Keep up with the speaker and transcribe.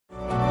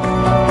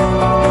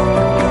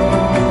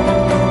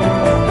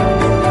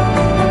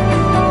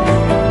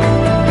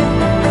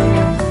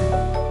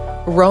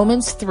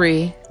Romans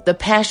 3, the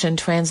Passion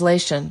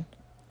Translation.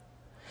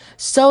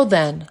 So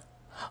then,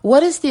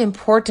 what is the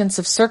importance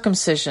of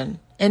circumcision,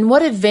 and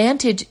what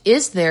advantage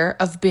is there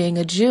of being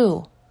a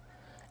Jew?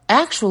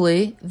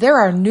 Actually, there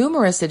are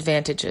numerous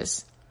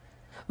advantages.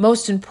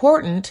 Most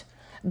important,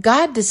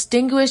 God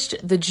distinguished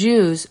the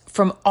Jews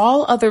from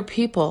all other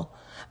people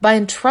by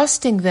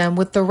entrusting them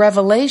with the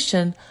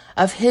revelation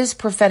of His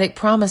prophetic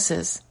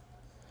promises.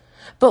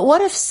 But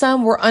what if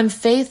some were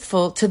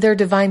unfaithful to their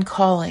divine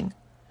calling?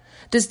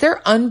 Does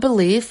their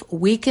unbelief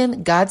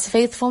weaken God's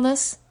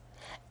faithfulness?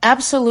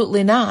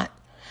 Absolutely not.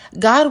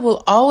 God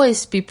will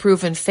always be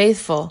proven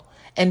faithful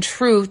and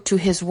true to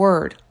His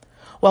word,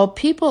 while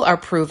people are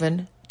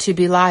proven to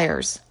be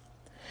liars.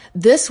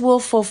 This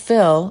will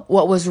fulfill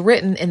what was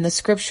written in the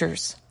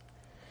scriptures.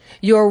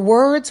 Your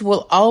words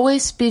will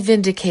always be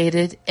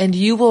vindicated, and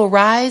you will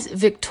rise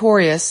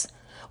victorious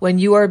when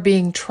you are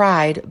being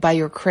tried by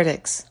your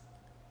critics.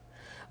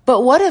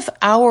 But what if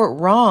our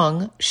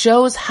wrong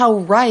shows how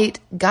right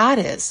God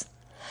is?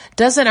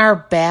 Doesn't our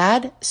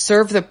bad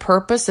serve the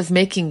purpose of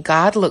making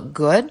God look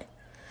good?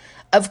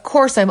 Of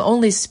course, I'm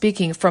only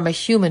speaking from a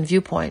human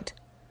viewpoint.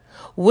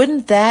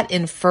 Wouldn't that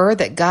infer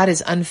that God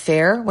is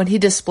unfair when He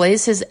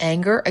displays His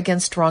anger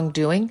against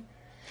wrongdoing?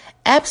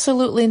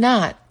 Absolutely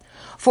not.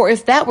 For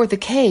if that were the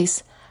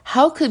case,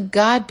 how could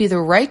God be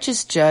the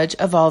righteous judge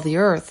of all the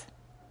earth?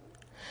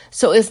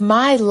 So if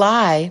my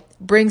lie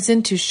brings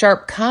into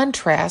sharp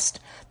contrast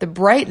the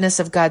brightness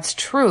of God's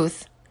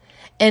truth,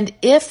 and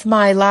if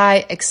my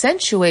lie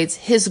accentuates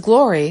His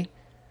glory,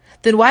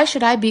 then why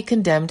should I be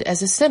condemned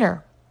as a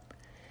sinner?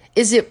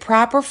 Is it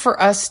proper for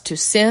us to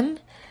sin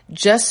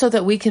just so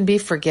that we can be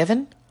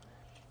forgiven?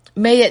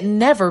 May it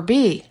never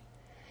be.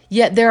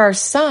 Yet there are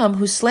some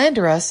who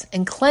slander us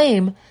and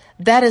claim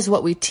that is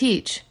what we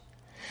teach.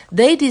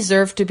 They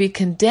deserve to be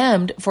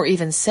condemned for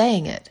even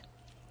saying it.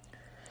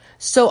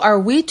 So are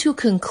we to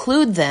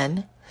conclude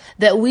then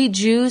that we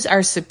Jews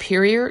are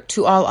superior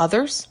to all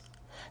others?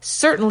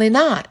 Certainly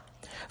not,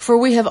 for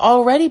we have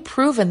already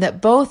proven that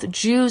both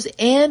Jews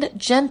and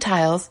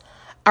Gentiles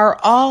are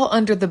all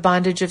under the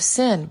bondage of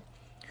sin.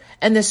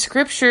 And the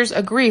scriptures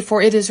agree,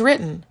 for it is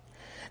written,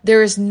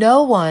 there is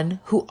no one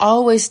who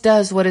always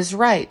does what is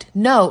right.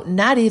 No,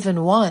 not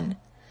even one.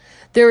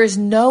 There is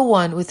no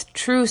one with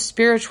true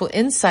spiritual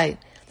insight,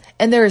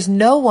 and there is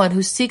no one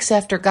who seeks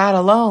after God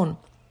alone.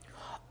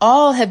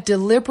 All have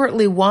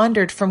deliberately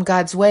wandered from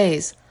God's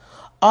ways.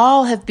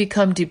 All have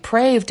become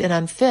depraved and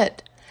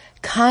unfit.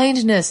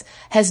 Kindness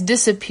has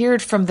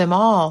disappeared from them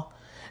all.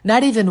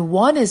 Not even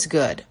one is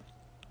good.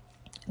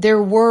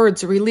 Their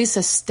words release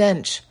a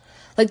stench,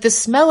 like the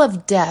smell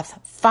of death,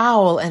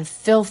 foul and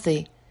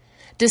filthy.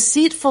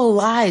 Deceitful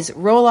lies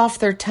roll off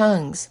their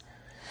tongues.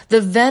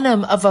 The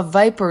venom of a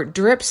viper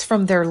drips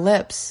from their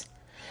lips.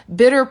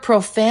 Bitter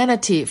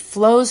profanity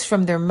flows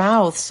from their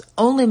mouths,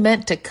 only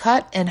meant to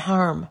cut and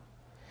harm.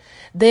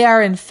 They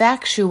are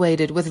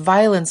infatuated with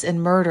violence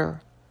and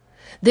murder.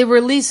 They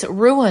release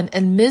ruin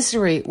and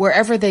misery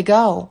wherever they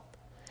go.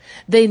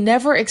 They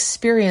never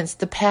experience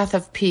the path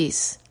of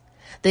peace.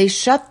 They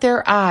shut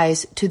their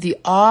eyes to the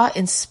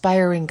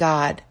awe-inspiring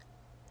God.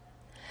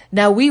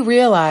 Now we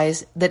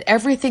realize that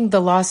everything the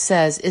law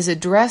says is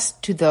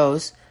addressed to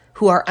those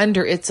who are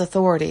under its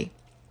authority.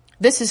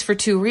 This is for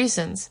two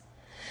reasons: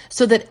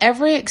 so that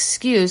every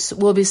excuse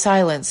will be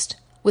silenced,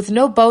 with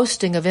no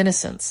boasting of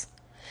innocence,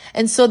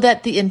 and so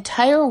that the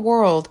entire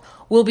world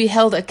will be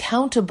held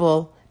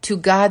accountable to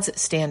God's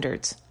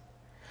standards.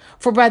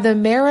 For by the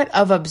merit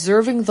of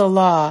observing the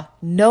law,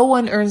 no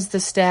one earns the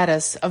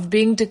status of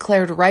being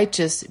declared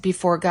righteous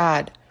before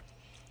God.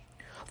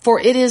 For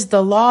it is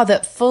the law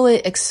that fully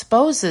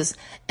exposes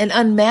and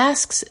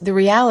unmasks the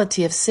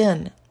reality of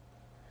sin.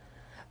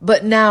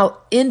 But now,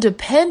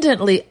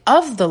 independently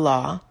of the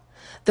law,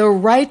 the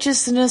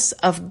righteousness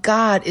of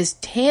God is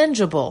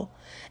tangible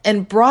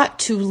and brought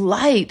to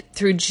light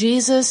through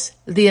Jesus,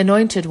 the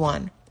Anointed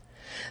One.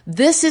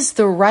 This is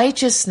the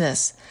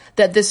righteousness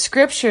that the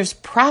scriptures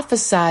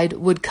prophesied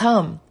would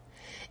come.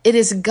 It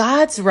is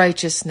God's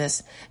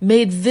righteousness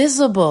made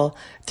visible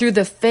through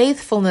the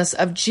faithfulness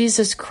of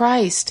Jesus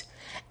Christ.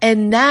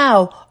 And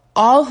now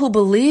all who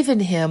believe in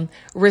Him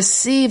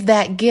receive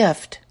that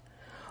gift.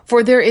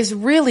 For there is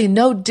really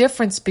no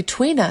difference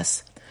between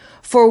us,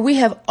 for we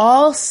have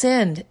all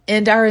sinned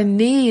and are in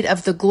need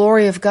of the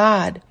glory of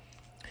God.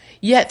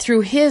 Yet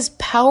through His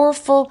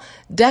powerful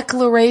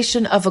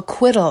declaration of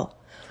acquittal,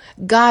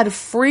 God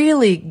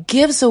freely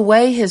gives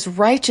away His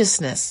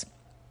righteousness.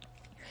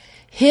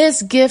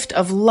 His gift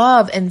of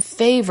love and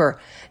favor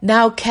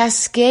now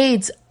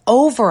cascades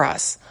over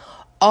us,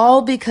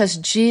 all because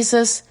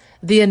Jesus,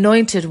 the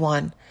Anointed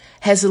One,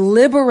 has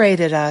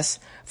liberated us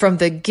from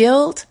the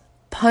guilt,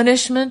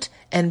 punishment,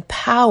 and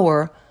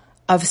power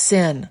of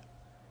sin.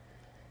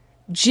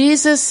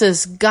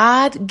 Jesus'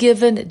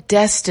 God-given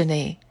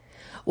destiny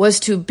was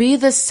to be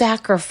the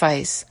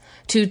sacrifice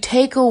to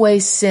take away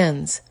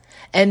sins,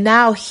 and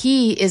now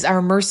He is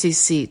our mercy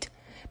seat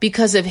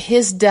because of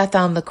His death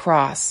on the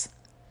cross.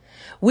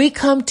 We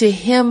come to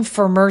Him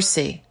for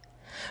mercy,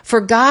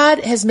 For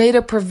God has made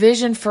a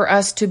provision for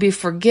us to be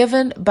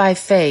forgiven by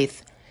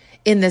faith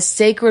in the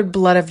sacred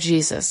blood of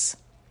Jesus.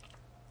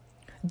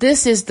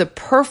 This is the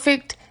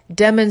perfect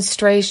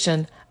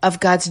demonstration of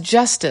God's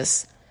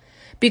justice,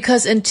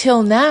 because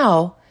until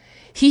now,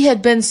 he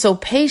had been so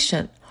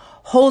patient,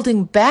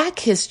 holding back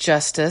his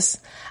justice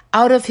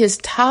out of his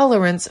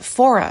tolerance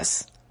for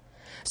us.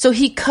 So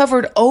he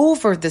covered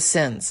over the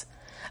sins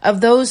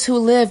of those who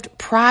lived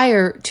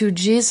prior to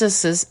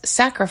Jesus'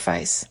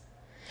 sacrifice.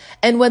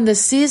 And when the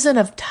season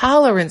of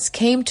tolerance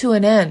came to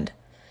an end,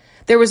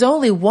 there was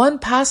only one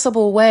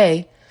possible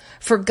way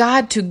for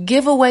God to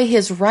give away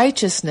his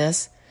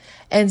righteousness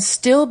and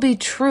still be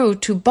true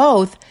to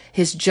both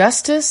his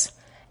justice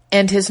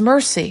and his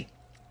mercy: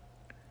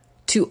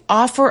 to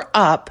offer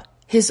up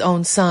his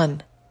own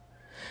Son.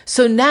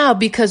 So now,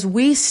 because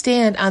we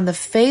stand on the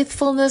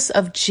faithfulness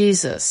of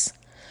Jesus,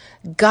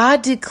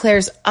 God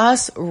declares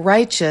us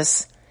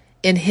righteous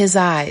in his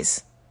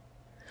eyes.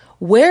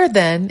 Where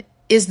then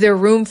is there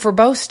room for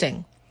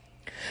boasting?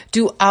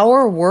 Do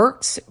our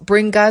works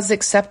bring God's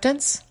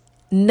acceptance?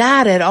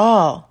 Not at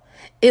all.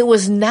 It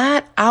was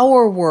not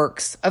our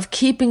works of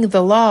keeping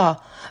the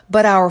law,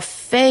 but our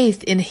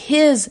faith in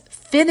his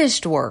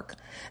finished work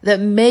that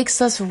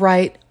makes us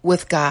right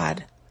with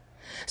God.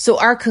 So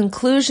our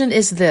conclusion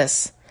is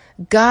this: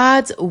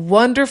 God's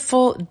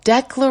wonderful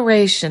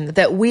declaration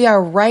that we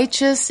are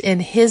righteous in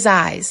his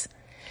eyes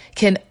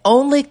can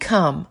only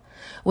come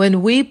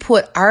when we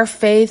put our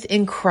faith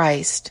in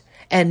Christ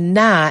and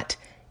not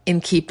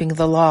in keeping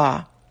the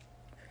law.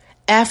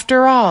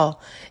 After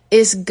all,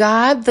 is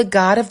God the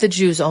God of the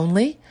Jews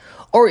only,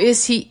 or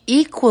is he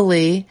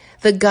equally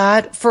the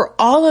God for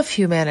all of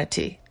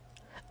humanity?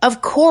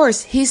 Of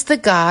course, he's the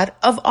God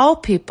of all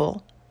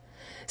people.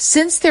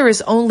 Since there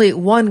is only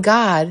one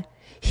God,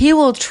 he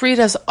will treat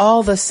us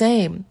all the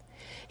same.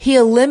 He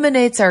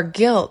eliminates our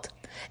guilt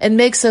and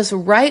makes us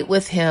right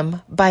with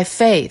him by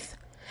faith,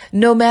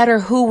 no matter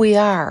who we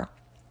are.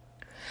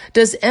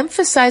 Does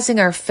emphasizing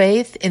our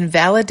faith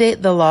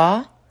invalidate the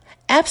law?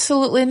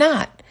 Absolutely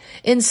not.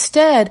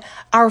 Instead,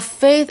 our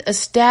faith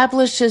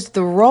establishes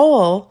the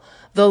role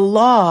the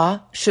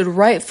law should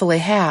rightfully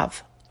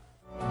have.